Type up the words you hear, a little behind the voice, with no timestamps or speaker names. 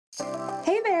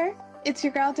Hey there, it's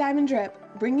your girl Diamond Drip,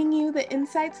 bringing you the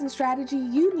insights and strategy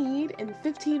you need in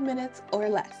 15 minutes or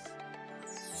less.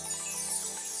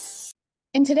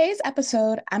 In today's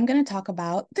episode, I'm going to talk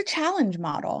about the challenge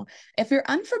model. If you're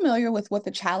unfamiliar with what the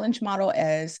challenge model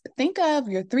is, think of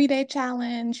your 3-day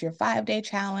challenge, your 5-day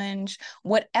challenge,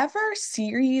 whatever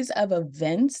series of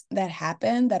events that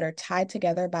happen that are tied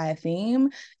together by a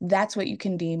theme, that's what you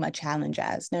can deem a challenge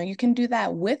as. Now, you can do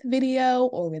that with video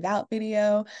or without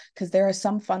video, because there are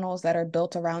some funnels that are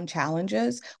built around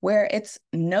challenges where it's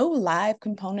no live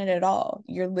component at all.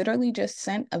 You're literally just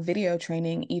sent a video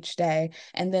training each day,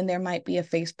 and then there might be a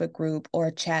Facebook group or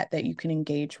a chat that you can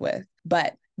engage with.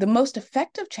 But the most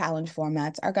effective challenge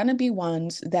formats are going to be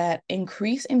ones that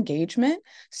increase engagement.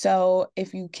 So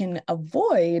if you can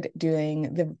avoid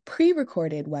doing the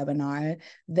pre-recorded webinar,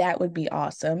 that would be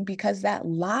awesome, because that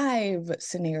live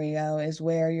scenario is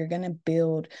where you're going to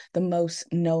build the most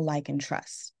know, like, and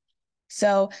trust.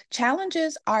 So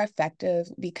challenges are effective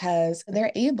because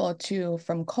they're able to,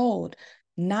 from cold,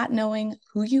 not knowing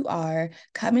who you are,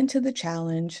 come into the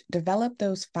challenge, develop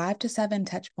those 5 to 7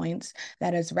 touch points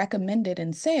that is recommended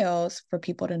in sales for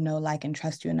people to know, like, and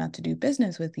trust you enough to do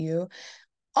business with you,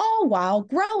 all while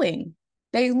growing.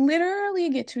 They literally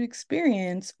get to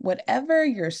experience whatever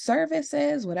your service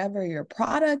is, whatever your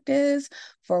product is,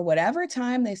 for whatever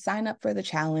time they sign up for the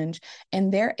challenge,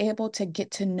 and they're able to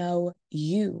get to know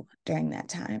you during that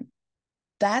time.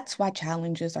 That's why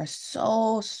challenges are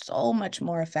so much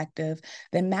more effective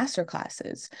than master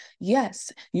classes.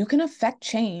 Yes, you can affect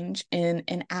change in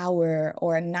an hour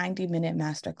or a 90-minute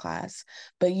masterclass,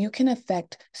 but you can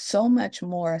affect so much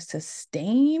more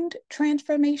sustained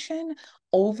transformation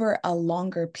over a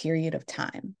longer period of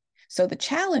time. So the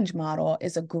challenge model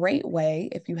is a great way,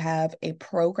 if you have a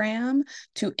program,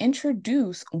 to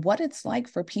introduce what it's like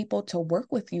for people to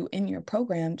work with you in your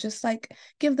program, just like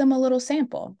give them a little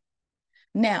sample.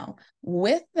 Now,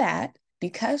 with that,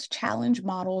 because challenge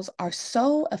models are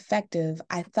so effective,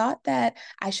 I thought that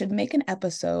I should make an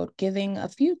episode giving a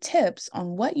few tips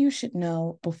on what you should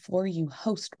know before you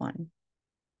host one.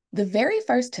 The very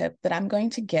first tip that I'm going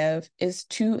to give is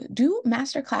to do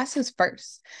master classes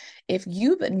first. If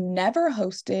you've never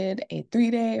hosted a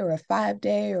 3-day or a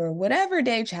 5-day or whatever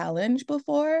day challenge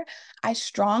before, I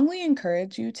strongly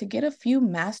encourage you to get a few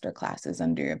master classes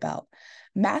under your belt.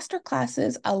 Master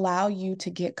classes allow you to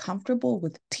get comfortable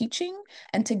with teaching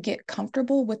and to get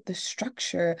comfortable with the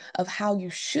structure of how you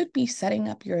should be setting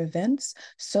up your events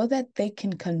so that they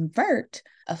can convert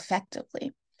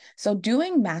effectively. So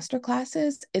doing master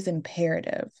classes is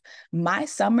imperative. My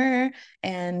summer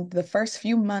and the first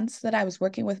few months that I was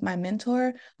working with my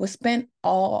mentor was spent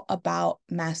all about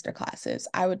master classes.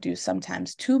 I would do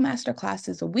sometimes 2 master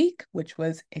classes a week, which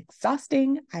was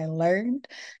exhausting. I learned,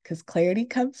 because clarity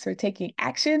comes for taking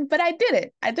action, but I did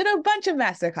it. I did a bunch of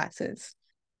master classes.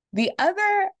 The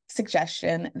other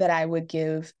suggestion that I would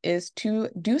give is to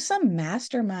do some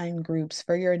mastermind groups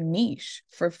for your niche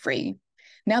for free.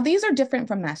 Now, these are different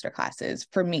from master classes,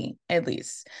 for me at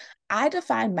least. I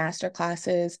define master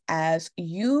classes as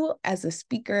you, as a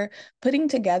speaker, putting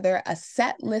together a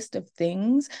set list of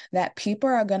things that people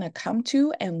are going to come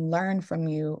to and learn from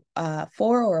you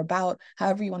for or about,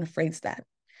 however you want to phrase that.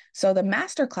 So the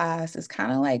master class is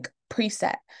kind of like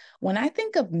preset. When I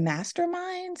think of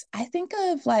masterminds, I think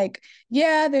of like,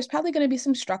 yeah, there's probably going to be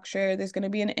some structure. There's going to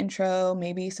be an intro,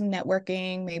 maybe some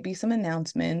networking, maybe some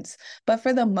announcements. But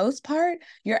for the most part,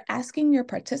 you're asking your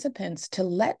participants to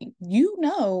let you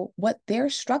know what they're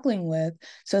struggling with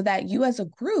so that you as a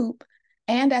group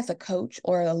and as a coach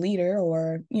or a leader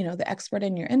or, the expert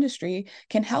in your industry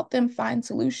can help them find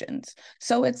solutions.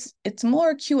 So it's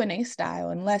more Q&A style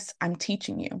unless I'm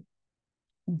teaching you.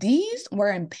 These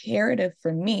were imperative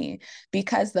for me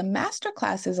because the master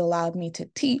classes allowed me to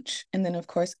teach and then, of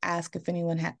course, ask if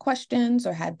anyone had questions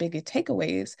or had bigger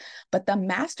takeaways. But the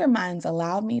masterminds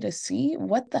allowed me to see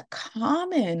what the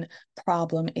common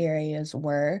problem areas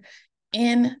were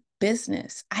in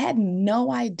business. I had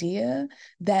no idea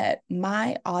that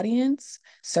my audience,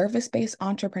 service-based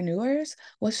entrepreneurs,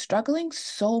 was struggling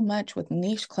so much with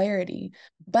niche clarity,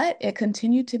 but it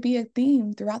continued to be a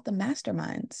theme throughout the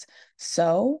masterminds.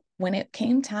 So when it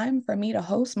came time for me to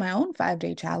host my own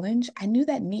 5-day challenge, I knew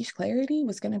that niche clarity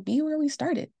was going to be where we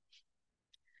started.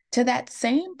 To that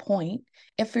same point,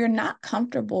 if you're not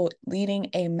comfortable leading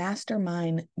a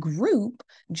mastermind group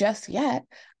just yet,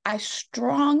 I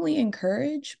strongly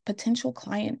encourage potential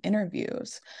client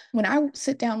interviews. When I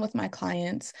sit down with my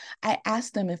clients, I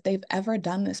ask them if they've ever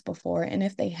done this before. And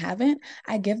if they haven't,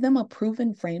 I give them a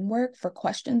proven framework for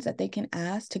questions that they can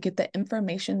ask to get the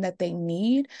information that they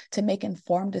need to make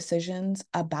informed decisions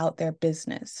about their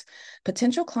business.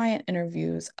 Potential client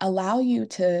interviews allow you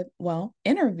to, well,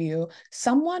 interview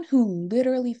someone who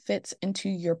literally fits into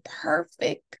your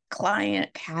perfect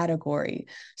client category.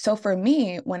 So for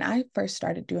me, when I first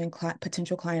started doing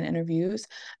potential client interviews,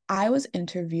 I was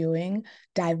interviewing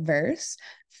diverse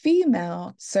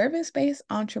female service-based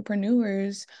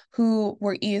entrepreneurs who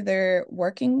were either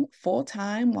working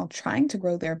full-time while trying to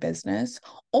grow their business,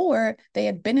 or they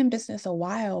had been in business a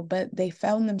while, but they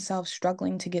found themselves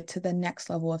struggling to get to the next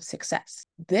level of success.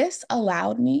 This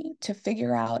allowed me to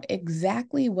figure out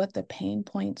exactly what the pain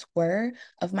points were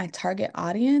of my target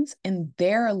audience in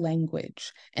their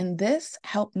language. And this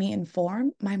helped me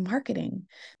inform my marketing.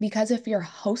 Because if you're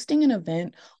hosting an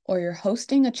event or you're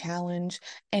hosting a challenge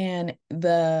and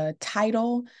the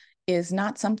title is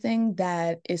not something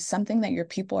that your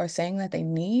people are saying that they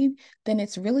need, then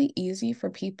it's really easy for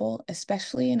people,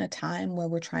 especially in a time where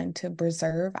we're trying to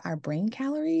preserve our brain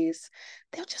calories,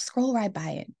 they'll just scroll right by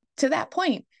it. To that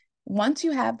point, once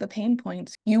you have the pain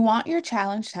points, you want your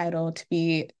challenge title to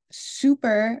be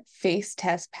super face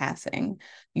test passing.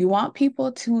 You want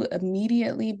people to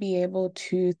immediately be able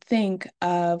to think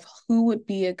of who would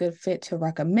be a good fit to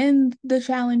recommend the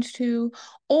challenge to,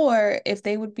 or if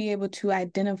they would be able to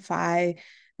identify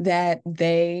that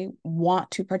they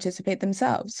want to participate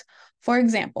themselves. For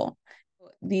example,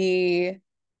 the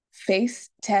face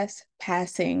test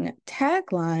passing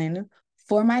tagline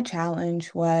for my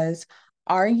challenge was,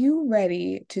 "Are you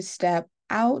ready to step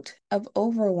out of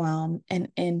overwhelm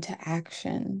and into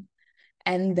action?"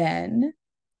 And then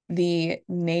the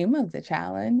name of the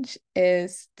challenge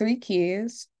is 3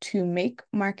 keys to make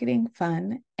marketing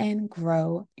fun and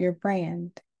grow your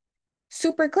brand.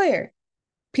 Super clear.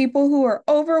 People who are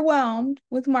overwhelmed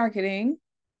with marketing,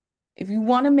 if you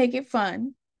want to make it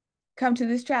fun, come to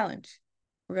this challenge.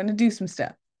 We're going to do some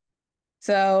stuff.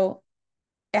 So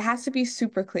it has to be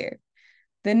super clear.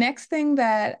 The next thing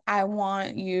that I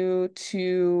want you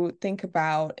to think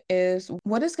about is,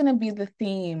 what is going to be the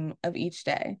theme of each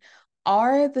day?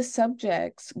 Are the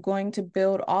subjects going to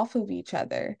build off of each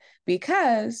other?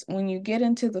 Because when you get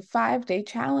into the 5-day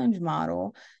challenge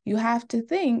model, you have to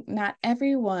think not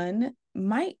everyone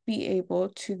might be able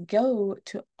to go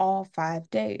to all 5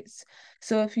 days.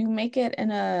 So if you make it in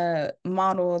a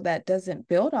model that doesn't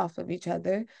build off of each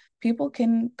other, people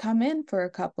can come in for a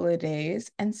couple of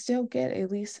days and still get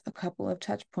at least a couple of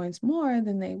touch points more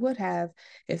than they would have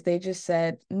if they just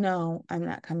said, "No, I'm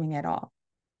not coming at all."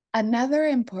 Another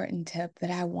important tip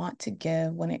that I want to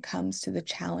give when it comes to the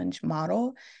challenge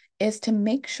model is to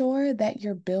make sure that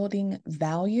you're building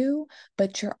value,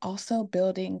 but you're also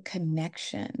building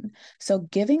connection. So,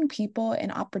 giving people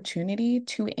an opportunity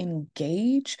to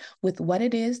engage with what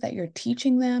it is that you're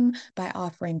teaching them by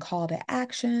offering call to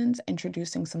actions,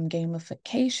 introducing some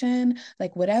gamification,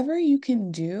 like whatever you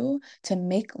can do to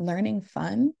make learning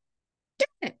fun,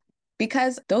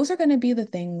 because those are going to be the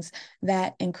things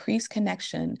that increase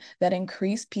connection, that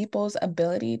increase people's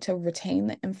ability to retain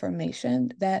the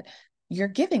information that you're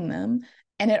giving them.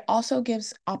 And it also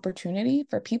gives opportunity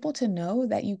for people to know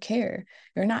that you care.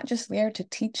 You're not just there to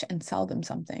teach and sell them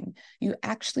something. You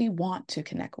actually want to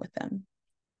connect with them.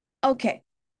 Okay,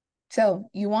 so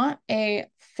you want a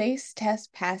face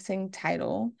test passing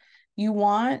title. You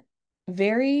want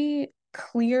very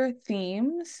clear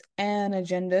themes and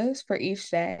agendas for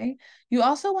each day. You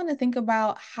also want to think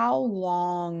about how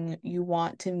long you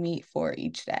want to meet for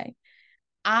each day.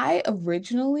 I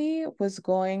originally was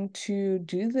going to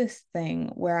do this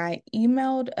thing where I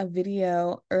emailed a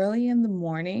video early in the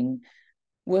morning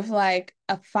with like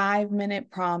a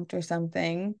 5-minute prompt or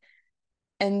something.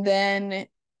 And then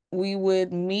we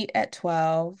would meet at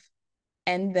 12,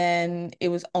 and then it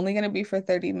was only going to be for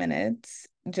 30 minutes,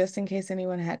 just in case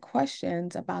anyone had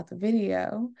questions about the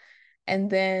video. And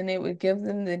then it would give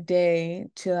them the day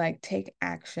to like take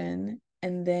action.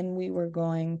 And then we were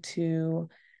going to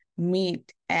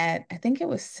meet at, I think it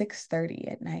was 6:30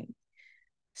 at night,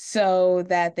 so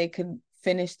that they could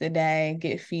finish the day,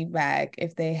 get feedback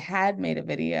if they had made a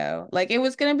video. Like, it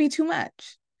was going to be too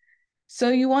much. So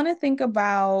you want to think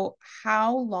about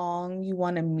how long you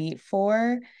want to meet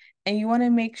for, and you want to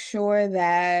make sure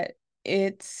that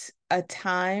it's a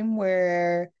time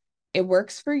where it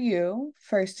works for you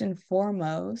first and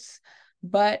foremost,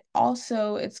 but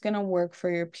also it's going to work for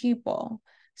your people.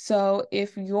 So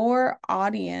if your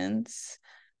audience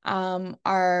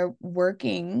are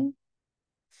working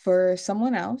for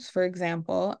someone else, for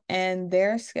example, and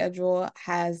their schedule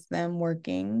has them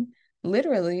working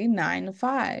literally 9 to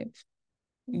 5.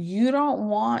 You don't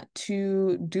want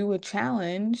to do a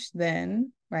challenge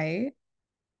then, right?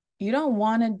 You don't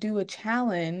want to do a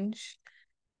challenge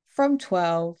from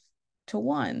 12 to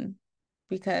 1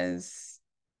 because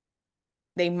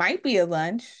they might be a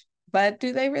lunch, but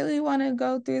do they really want to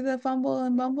go through the fumble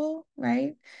and bumble,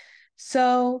 right?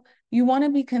 So you want to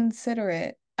be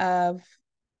considerate of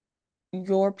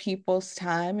your people's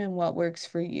time and what works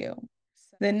for you.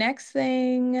 The next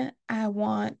thing I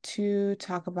want to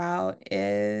talk about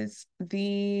is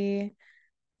the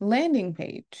landing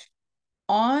page.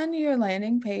 On your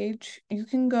landing page, you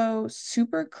can go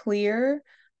super clear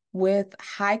with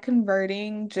high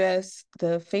converting, just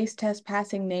the face test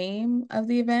passing name of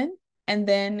the event. And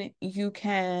then you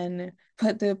can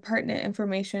put the pertinent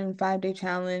information, 5-day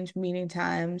challenge, meeting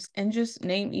times, and just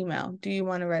name email. Do you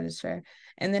want to register?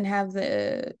 And then have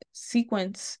the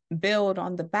sequence build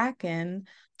on the back end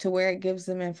to where it gives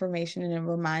them information and it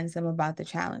reminds them about the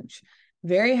challenge.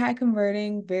 Very high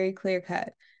converting, very clear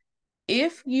cut.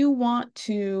 If you want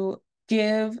to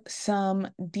give some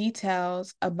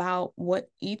details about what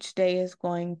each day is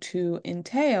going to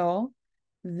entail,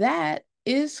 that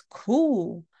is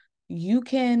cool. You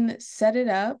can set it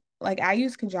up. Like I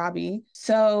use Kajabi,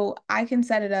 so I can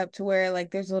set it up to where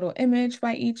like there's a little image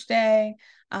by each day.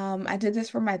 I did this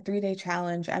for my 3-day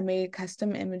challenge. I made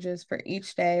custom images for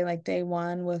each day, like day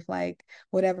 1 with like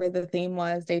whatever the theme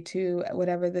was, day 2,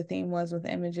 whatever the theme was with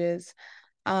images.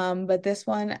 But this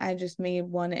one, I just made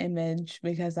one image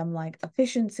because I'm like,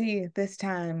 efficiency this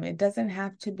time. It doesn't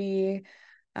have to be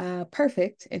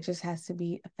perfect. It just has to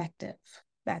be effective.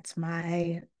 That's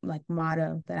my like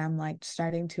motto that I'm like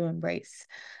starting to embrace,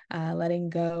 letting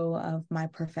go of my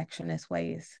perfectionist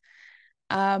ways.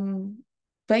 Um,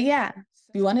 but yeah,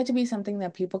 you want it to be something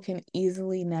that people can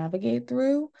easily navigate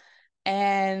through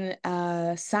and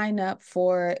sign up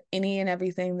for any and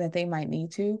everything that they might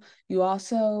need to. You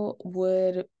also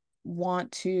would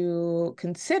want to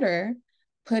consider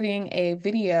putting a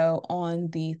video on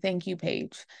the thank you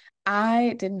page.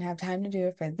 I didn't have time to do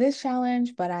it for this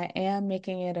challenge, but I am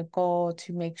making it a goal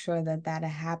to make sure that that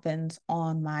happens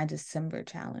on my December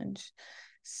challenge.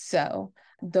 So,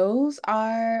 those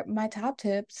are my top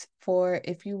tips for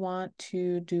if you want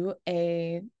to do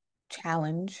a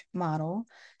challenge model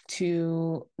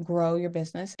to grow your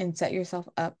business and set yourself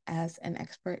up as an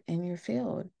expert in your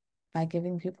field by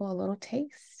giving people a little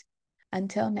taste.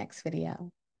 Until next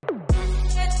video.